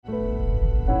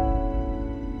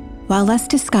While less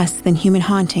discussed than human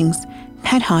hauntings,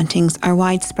 pet hauntings are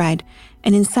widespread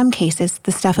and in some cases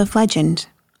the stuff of legend.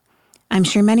 I'm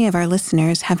sure many of our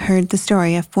listeners have heard the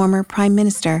story of former Prime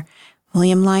Minister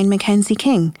William Lyon Mackenzie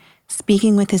King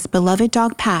speaking with his beloved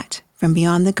dog Pat from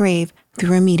beyond the grave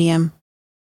through a medium.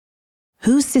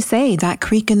 Who's to say that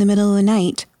creak in the middle of the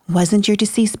night wasn't your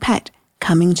deceased pet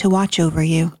coming to watch over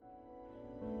you?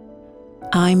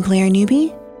 I'm Blair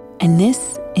Newby, and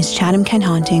this is Chatham Kent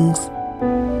Hauntings.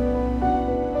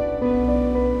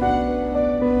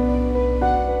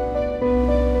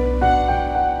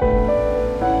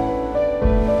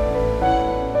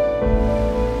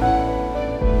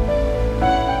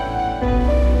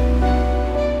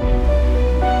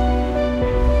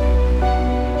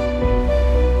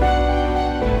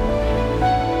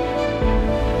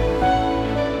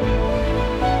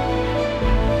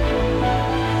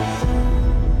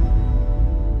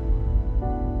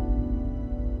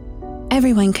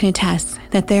 Everyone can attest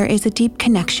that there is a deep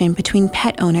connection between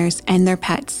pet owners and their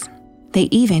pets. They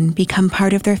even become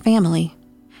part of their family.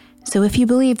 So if you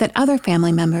believe that other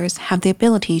family members have the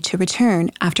ability to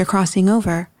return after crossing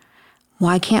over,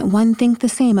 why can't one think the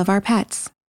same of our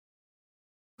pets?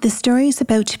 The story is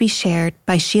about to be shared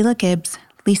by Sheila Gibbs,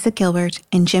 Lisa Gilbert,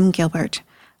 and Jim Gilbert,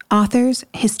 authors,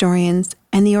 historians,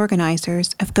 and the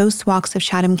organizers of Ghost Walks of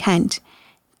Chatham Kent,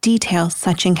 detail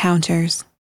such encounters.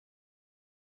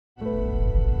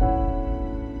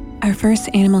 Our first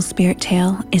animal spirit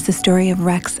tale is the story of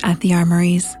Rex at the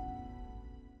Armories.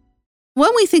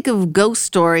 When we think of ghost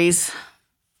stories,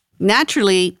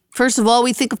 naturally, first of all,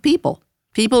 we think of people.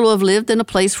 People who have lived in a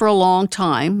place for a long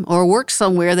time or worked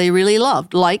somewhere they really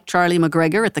loved, like Charlie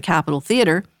McGregor at the Capitol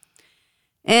Theatre.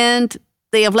 And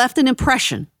they have left an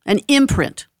impression, an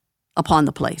imprint upon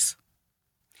the place.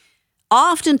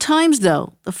 Oftentimes,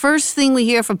 though, the first thing we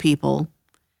hear from people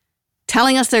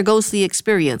telling us their ghostly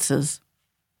experiences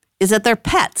is that their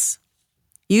pets,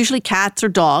 usually cats or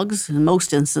dogs in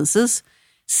most instances,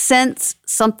 sense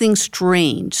something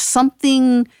strange,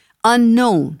 something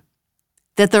unknown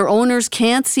that their owners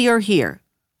can't see or hear,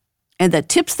 and that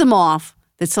tips them off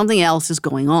that something else is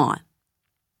going on.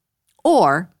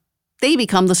 Or they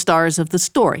become the stars of the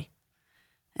story,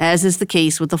 as is the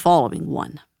case with the following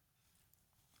one.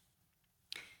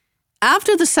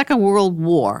 After the Second World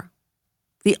War,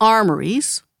 the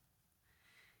Armories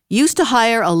used to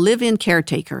hire a live-in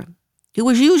caretaker who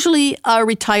was usually a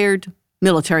retired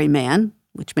military man,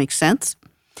 which makes sense.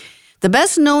 The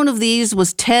best known of these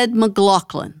was Ted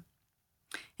McLaughlin,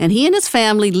 and he and his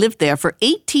family lived there for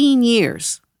 18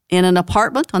 years in an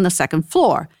apartment on the second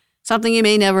floor, something you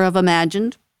may never have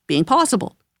imagined being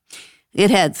possible.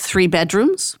 It had 3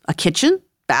 bedrooms, a kitchen,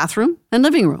 bathroom, and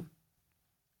living room.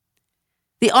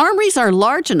 The Armories are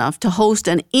large enough to host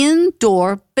an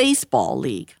indoor baseball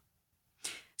league.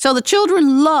 So the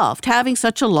children loved having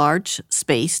such a large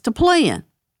space to play in.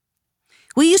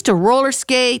 We used to roller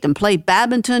skate and play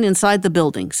badminton inside the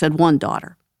building, said one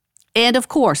daughter. And of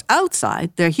course,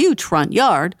 outside their huge front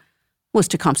yard was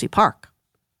Tecumseh Park.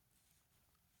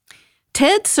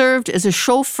 Ted served as a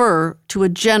chauffeur to a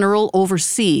general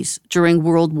overseas during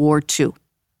World War II.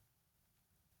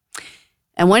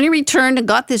 And when he returned and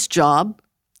got this job,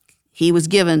 he was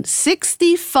given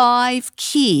 65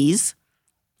 keys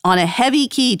on a heavy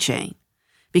keychain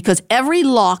because every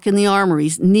lock in the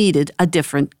Armories needed a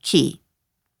different key.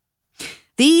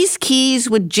 These keys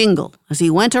would jingle as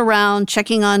he went around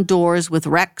checking on doors with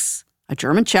Rex, a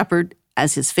German Shepherd,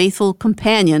 as his faithful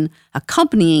companion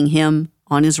accompanying him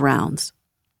on his rounds.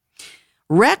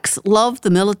 Rex loved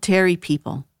the military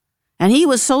people, and he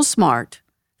was so smart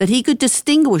that he could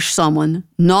distinguish someone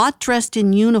not dressed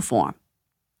in uniform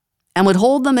and would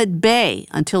hold them at bay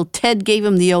until Ted gave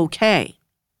him the okay.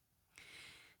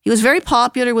 He was very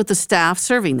popular with the staff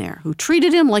serving there, who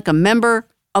treated him like a member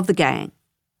of the gang.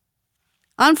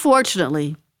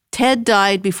 Unfortunately, Ted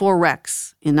died before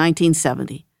Rex in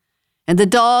 1970, and the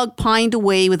dog pined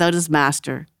away without his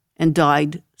master and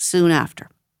died soon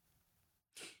after.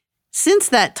 Since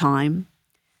that time,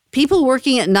 people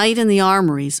working at night in the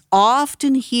Armories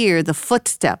often hear the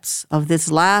footsteps of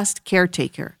this last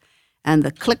caretaker and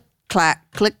the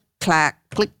click-clack, click-clack,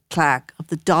 click-clack of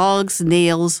the dog's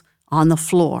nails on the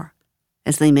floor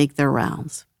as they make their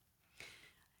rounds.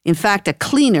 In fact, a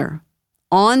cleaner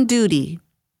on duty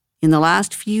in the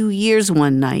last few years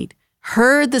one night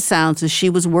heard the sounds as she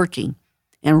was working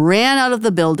and ran out of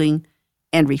the building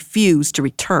and refused to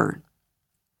return.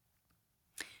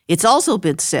 It's also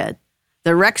been said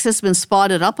that Rex has been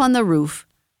spotted up on the roof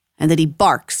and that he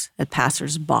barks at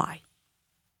passers-by.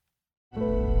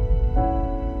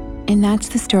 And that's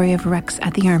the story of Rex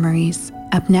at the Armories.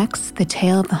 Up next, the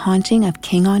tale of the haunting of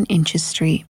King on Inches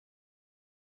Street.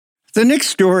 The next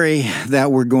story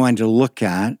that we're going to look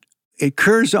at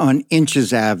occurs on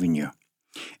Inches Avenue.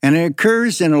 And it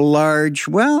occurs in a large,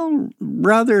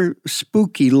 rather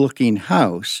spooky-looking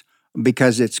house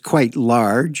because it's quite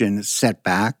large and it's set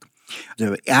back.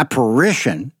 The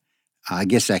apparition, I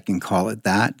guess I can call it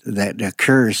that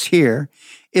occurs here,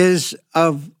 is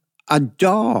of a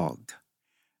dog.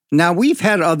 Now, we've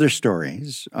had other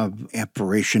stories of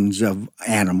apparitions of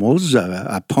animals,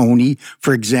 a pony,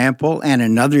 for example, and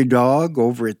another dog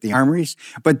over at the Armories.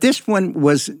 But this one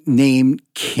was named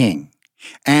King,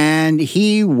 and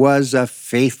he was a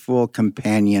faithful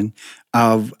companion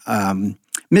of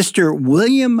Mr.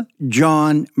 William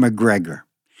John McGregor,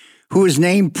 who was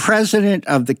named president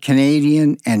of the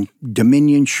Canadian and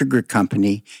Dominion Sugar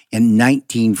Company in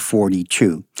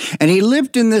 1942. And he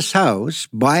lived in this house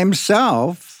by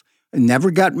himself,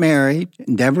 never got married,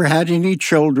 never had any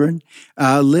children,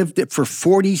 lived it for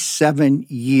 47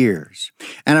 years.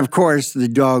 And of course, the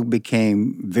dog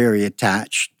became very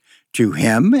attached to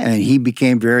him, and he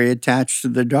became very attached to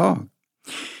the dog.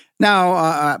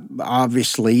 Now,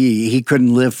 obviously, he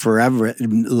couldn't live forever,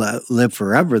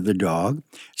 the dog.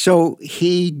 So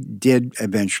he did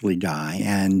eventually die,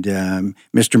 and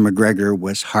Mr. McGregor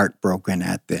was heartbroken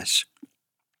at this.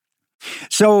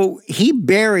 So he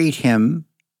buried him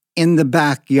in the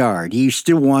backyard. He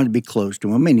still wanted to be close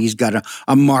to him, and he's got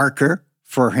a marker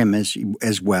for him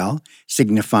as well,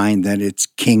 signifying that it's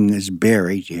King is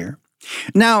buried here.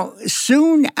 Now,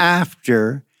 soon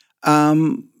after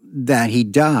that he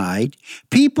died,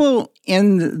 people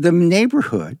in the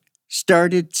neighborhood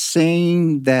started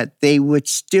saying that they would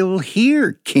still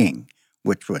hear King,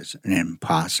 which was an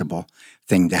impossible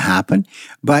thing to happen,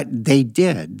 but they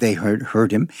did. They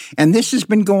heard him, and this has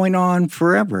been going on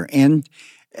forever. And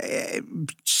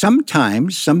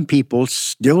sometimes some people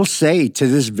still say to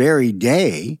this very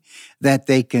day that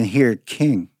they can hear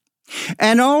King.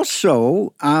 And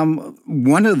also,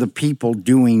 one of the people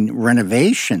doing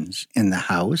renovations in the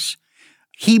house,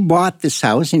 he bought this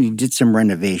house and he did some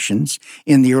renovations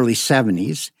in the early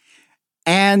 70s.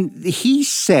 And he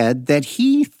said that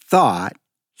he thought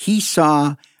he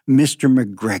saw Mr.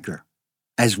 McGregor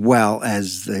as well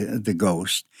as the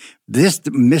ghost. This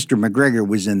Mr. McGregor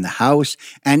was in the house,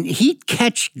 and he'd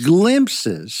catch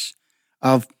glimpses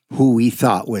of who he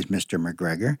thought was Mr.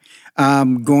 McGregor,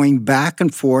 going back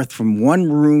and forth from one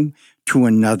room to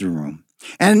another room.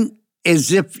 And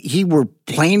as if he were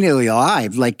plainly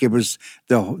alive, like it was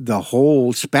the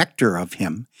whole specter of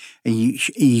him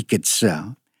he could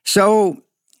sell. So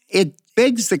it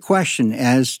begs the question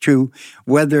as to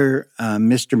whether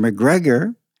Mr.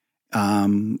 McGregor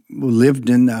lived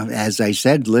in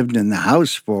the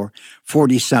house for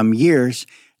 40-some years.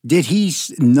 Did he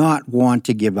not want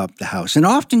to give up the house? And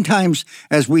oftentimes,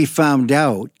 as we found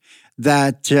out,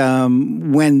 that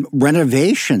when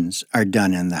renovations are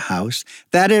done in the house,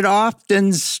 that it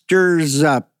often stirs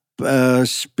up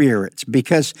spirits,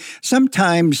 because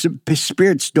sometimes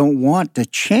spirits don't want to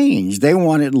change. They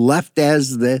want it left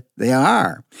as they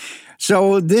are.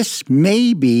 So this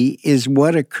maybe is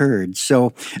what occurred.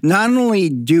 So not only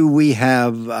do we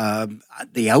have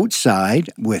the outside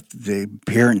with the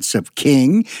appearance of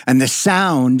King, and the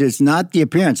sound is not the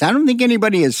appearance. I don't think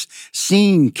anybody has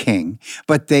seen King,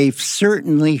 but they've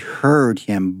certainly heard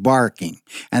him barking.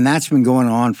 And that's been going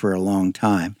on for a long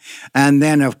time. And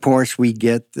then, of course, we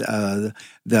get the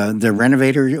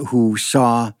renovator who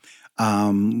saw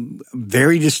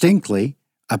very distinctly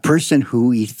a person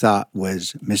who he thought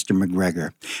was Mr.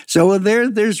 McGregor. So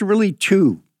there's really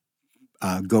two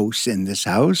ghosts in this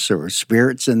house, or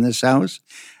spirits in this house,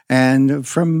 and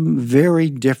from very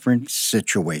different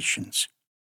situations.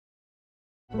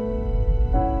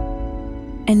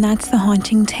 And that's the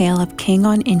haunting tale of King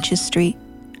on Inches Street.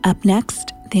 Up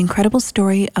next, the incredible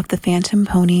story of the Phantom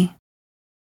Pony.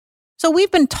 So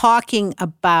we've been talking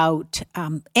about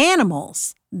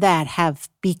animals that have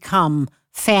become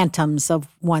phantoms of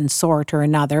one sort or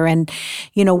another. And,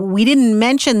 we didn't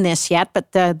mention this yet,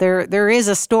 but there is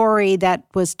a story that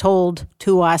was told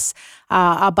to us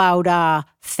about a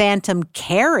phantom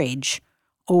carriage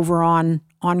over on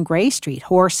Grey Street,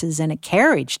 horses in a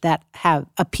carriage that have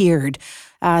appeared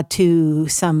to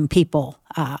some people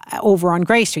over on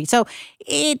Grey Street. So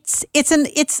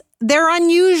they're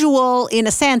unusual in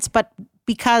a sense, but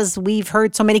because we've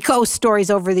heard so many ghost stories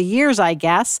over the years, I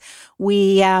guess,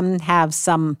 we have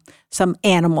some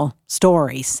animal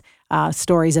stories,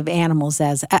 stories of animals.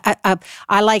 As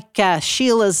I like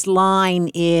Sheila's line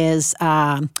is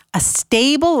a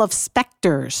stable of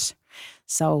specters.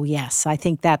 So yes, I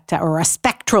think that, or a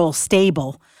spectral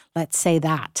stable, let's say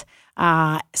that.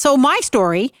 So my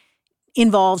story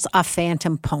involves a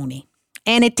phantom pony.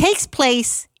 And it takes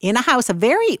place in a house, a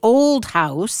very old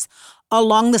house,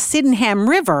 along the Sydenham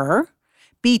River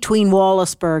between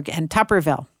Wallaceburg and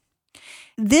Tupperville.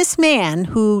 This man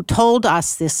who told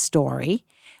us this story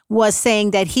was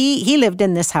saying that he lived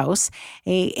in this house,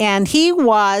 and he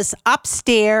was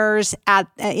upstairs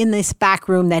in this back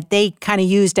room that they kind of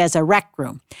used as a rec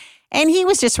room. And he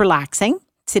was just relaxing,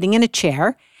 sitting in a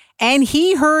chair, and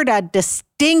he heard a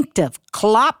distinctive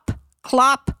clop,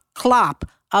 clop, clop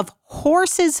of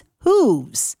horses'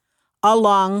 hooves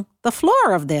along the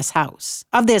floor of this house,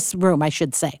 of this room, I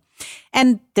should say.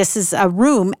 And this is a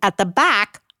room at the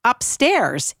back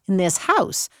upstairs in this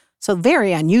house. So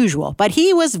very unusual. But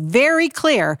he was very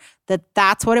clear that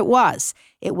that's what it was.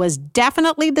 It was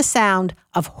definitely the sound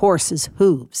of horses'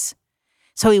 hooves.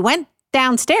 So he went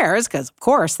downstairs, because of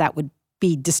course that would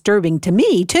be disturbing to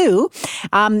me too.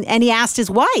 And he asked his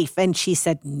wife, and she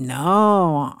said,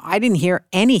 "No, I didn't hear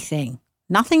anything.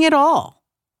 Nothing at all."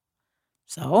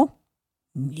 So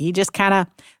he just kind of,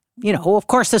 of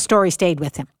course the story stayed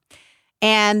with him.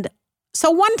 And so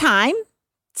one time,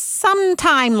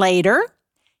 sometime later,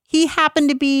 he happened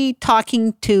to be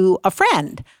talking to a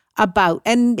friend about,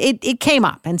 and it came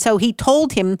up. And so he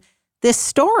told him this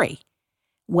story.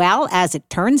 Well, as it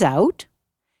turns out,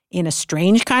 in a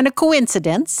strange kind of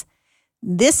coincidence,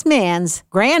 this man's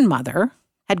grandmother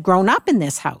had grown up in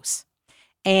this house.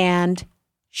 And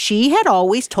she had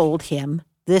always told him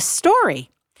this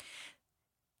story.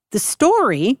 The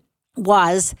story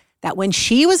was that when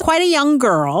she was quite a young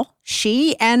girl,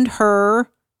 she and her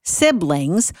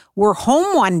siblings were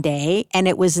home one day, and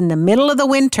it was in the middle of the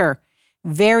winter,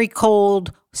 very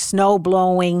cold, snow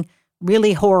blowing,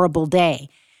 really horrible day.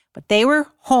 But they were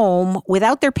home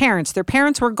without their parents. Their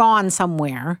parents were gone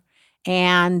somewhere,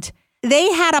 and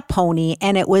they had a pony,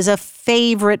 and it was a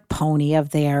favorite pony of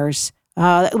theirs.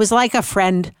 It was like a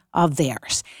friend of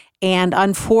theirs. And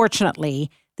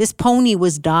unfortunately, this pony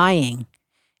was dying.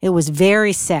 It was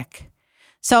very sick.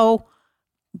 So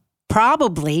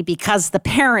probably because the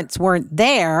parents weren't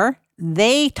there,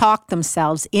 they talked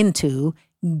themselves into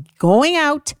going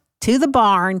out to the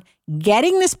barn,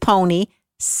 getting this pony,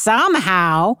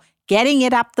 somehow getting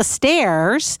it up the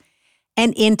stairs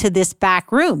and into this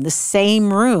back room, the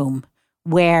same room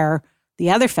where the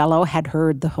other fellow had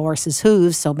heard the horse's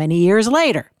hooves so many years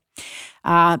later.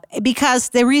 Because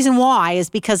the reason why is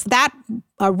because that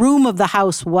room of the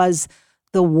house was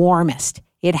the warmest.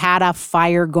 It had a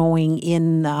fire going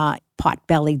in the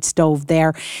pot-bellied stove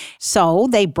there. So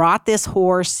they brought this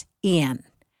horse in,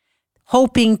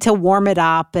 hoping to warm it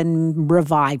up and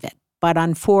revive it. But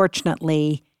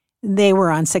unfortunately, they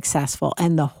were unsuccessful.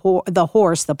 And the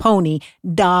horse, the pony,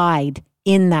 died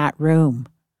in that room.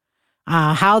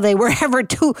 How they were ever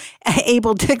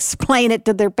able to explain it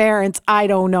to their parents, I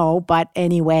don't know. But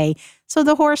anyway, so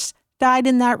the horse died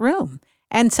in that room.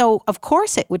 And so, of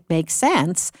course, it would make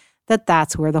sense that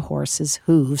that's where the horse's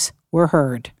hooves were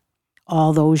heard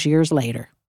all those years later.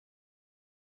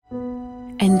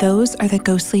 And those are the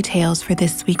ghostly tales for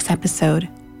this week's episode.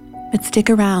 But stick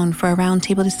around for a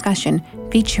roundtable discussion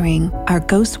featuring our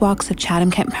Ghost Walks of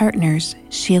Chatham-Kent partners,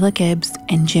 Sheila Gibbs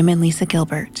and Jim and Lisa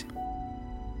Gilbert.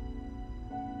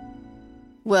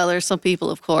 Well, there's some people,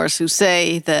 of course, who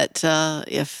say that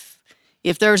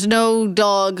if there's no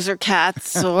dogs or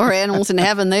cats or animals in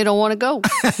heaven, they don't want to go.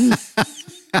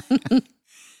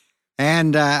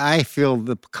 And I feel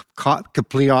the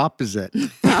complete opposite.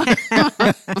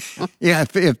 Yeah,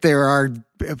 if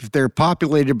they're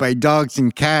populated by dogs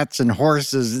and cats and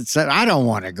horses, I don't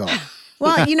want to go.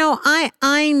 Well,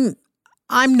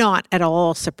 I'm not at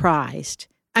all surprised.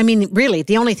 I mean, really,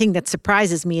 the only thing that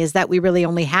surprises me is that we really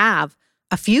only have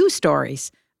a few stories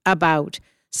about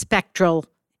spectral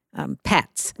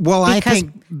pets. Well, I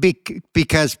think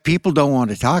because people don't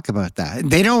want to talk about that.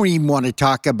 They don't even want to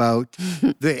talk about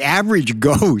the average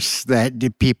ghosts that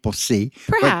people see.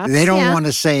 Perhaps, but they don't want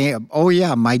to say, "Oh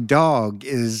yeah, my dog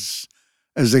is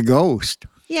a ghost."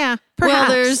 Yeah, perhaps.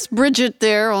 Well, there's Bridget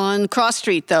there on Cross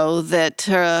Street, though, that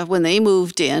when they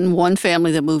moved in, one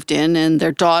family that moved in, and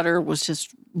their daughter was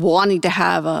just wanting to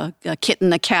have a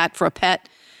kitten, a cat for a pet.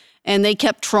 And they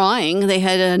kept trying. They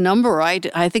had a number. I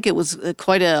think it was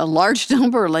quite a large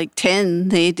number, like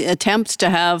 10 attempts to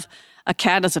have a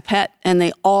cat as a pet. And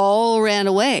they all ran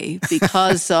away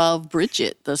because of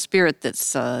Bridget, the spirit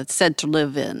that's said to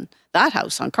live in that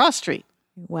house on Cross Street.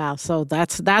 Well, so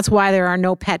that's why there are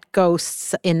no pet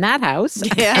ghosts in that house.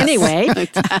 Yes, anyway.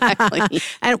 Exactly.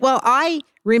 And well, I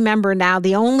remember now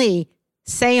the only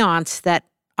seance that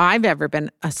I've ever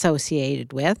been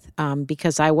associated with,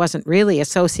 because I wasn't really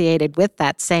associated with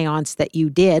that seance that you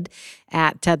did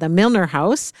at the Milner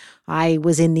House. I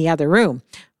was in the other room.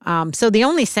 So the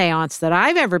only seance that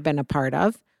I've ever been a part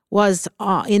of was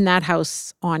in that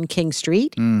house on King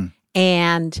Street.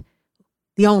 And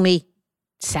the only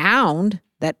sound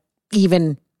that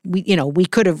even we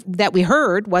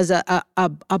heard was a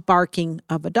barking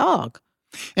of a dog.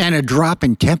 And a drop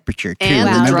in temperature, too. And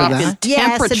Remember a drop that? in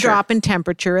Yes, temperature. a drop in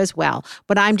temperature as well.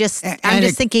 But I'm just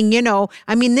thinking,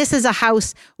 this is a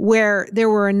house where there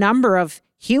were a number of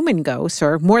human ghosts,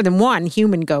 or more than one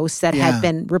human ghost that had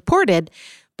been reported,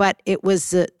 but it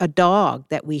was a dog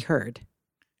that we heard.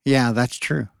 Yeah, that's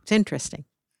true. It's interesting.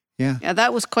 Yeah. Yeah,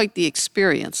 that was quite the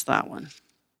experience, that one.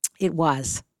 It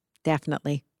was,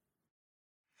 definitely.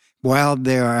 Well,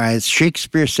 as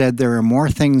Shakespeare said, there are more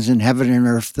things in heaven and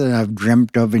earth that I've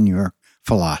dreamt of in your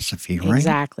philosophy, right?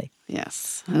 Exactly.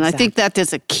 Yes. And I think that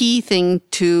is a key thing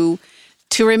to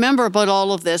remember about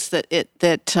all of this,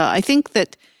 that I think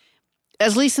that,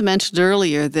 as Lisa mentioned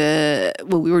earlier,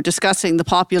 when we were discussing the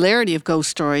popularity of ghost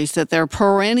stories, that they're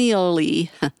perennially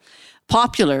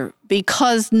popular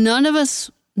because none of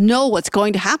us know what's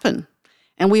going to happen.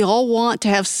 And we all want to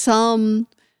have some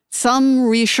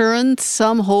reassurance,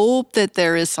 some hope that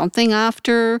there is something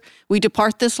after we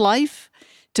depart this life,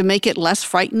 to make it less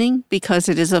frightening, because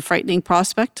it is a frightening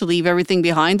prospect to leave everything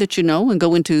behind that you know and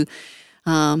go into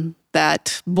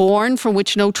that bourne from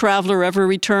which no traveler ever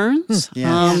returns.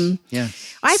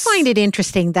 Yes. I find it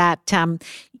interesting that,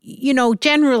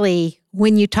 generally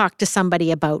when you talk to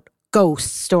somebody about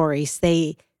ghost stories,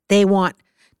 they want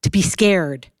to be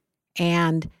scared,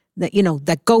 and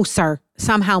that ghosts are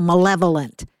somehow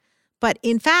malevolent. But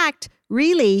in fact,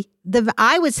 really,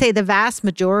 I would say the vast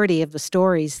majority of the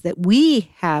stories that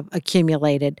we have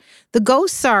accumulated, the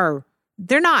ghosts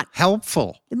they're not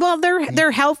helpful. Well,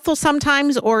 they're helpful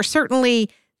sometimes, or certainly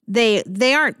they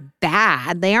aren't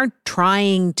bad. They aren't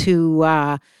trying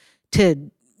to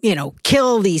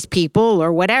kill these people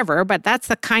or whatever. But that's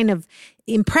the kind of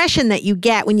impression that you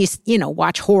get when you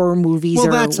watch horror movies or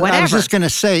whatever. I was just going to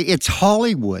say, it's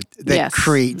Hollywood that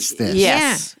creates this.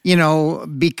 Yes.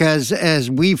 Because as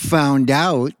we've found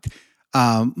out,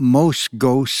 most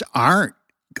ghosts aren't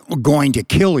going to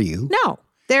kill you. No.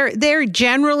 They're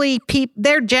generally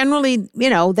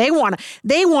they want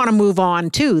to move on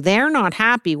too. They're not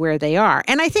happy where they are.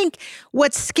 And I think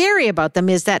what's scary about them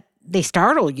is that they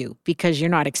startle you because you're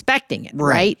not expecting it,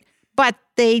 right? But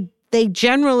they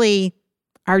generally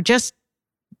are just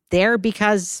there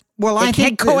because they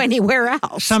can't go anywhere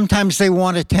else. Sometimes they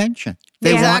want attention.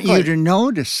 They want you to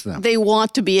notice them. They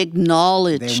want to be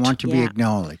acknowledged. They want to be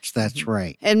acknowledged. That's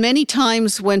right. And many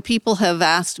times when people have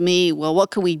asked me, well,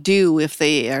 what can we do if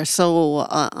they are so,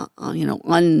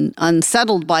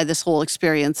 unsettled by this whole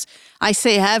experience? I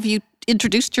say, have you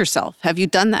introduced yourself? Have you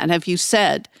done that? Have you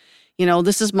said,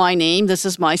 this is my name, this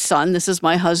is my son, this is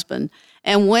my husband?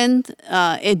 And when,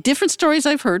 in different stories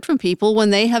I've heard from people,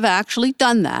 when they have actually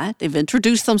done that, they've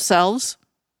introduced themselves,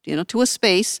 to a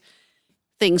space,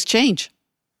 things change.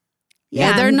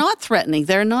 Yeah, they're not threatening.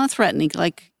 They're not threatening,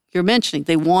 like you're mentioning.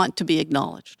 They want to be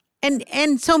acknowledged.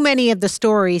 And so many of the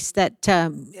stories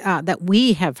that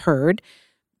we have heard,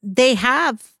 they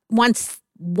have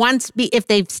if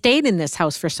they've stayed in this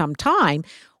house for some time,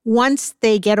 once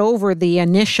they get over the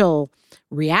initial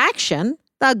reaction,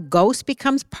 the ghost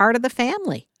becomes part of the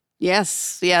family.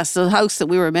 Yes. The house that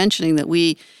we were mentioning that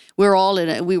we're all in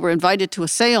it. We were invited to a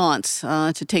seance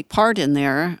to take part in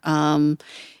there.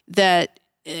 That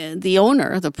the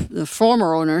owner, the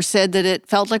former owner, said that it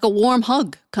felt like a warm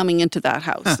hug coming into that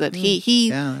house. That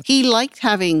he liked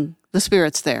having the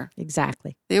spirits there.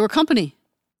 Exactly. They were company.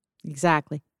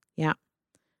 Exactly. Yeah.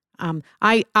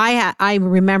 I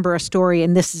remember a story,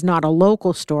 and this is not a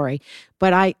local story,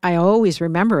 but I always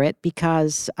remember it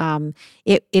because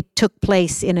it took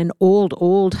place in an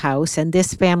old house, and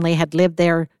this family had lived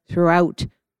there throughout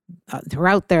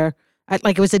their,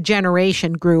 like it was a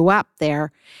generation, grew up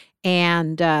there,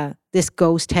 and this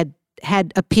ghost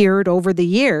had appeared over the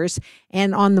years.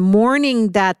 And on the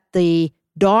morning that the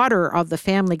daughter of the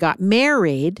family got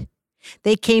married,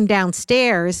 they came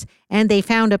downstairs and they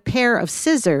found a pair of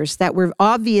scissors that were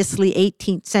obviously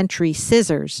 18th century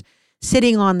scissors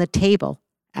sitting on the table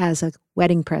as a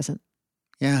wedding present.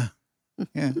 Yeah.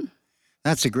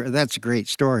 That's a great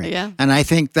story. Yeah. And I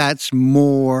think that's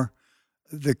more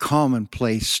the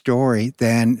commonplace story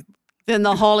than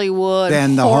the Hollywood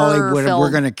Hollywood, we're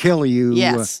going to kill you.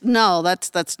 Yes. No,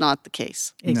 that's not the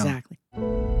case. Exactly.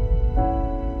 No.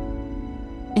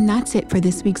 And that's it for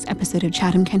this week's episode of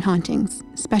Chatham Kent Hauntings.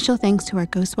 Special thanks to our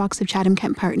Ghost Walks of Chatham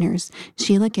Kent partners,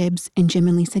 Sheila Gibbs and Jim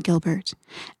and Lisa Gilbert,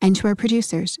 and to our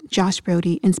producers, Josh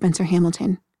Brody and Spencer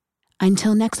Hamilton.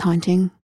 Until next haunting,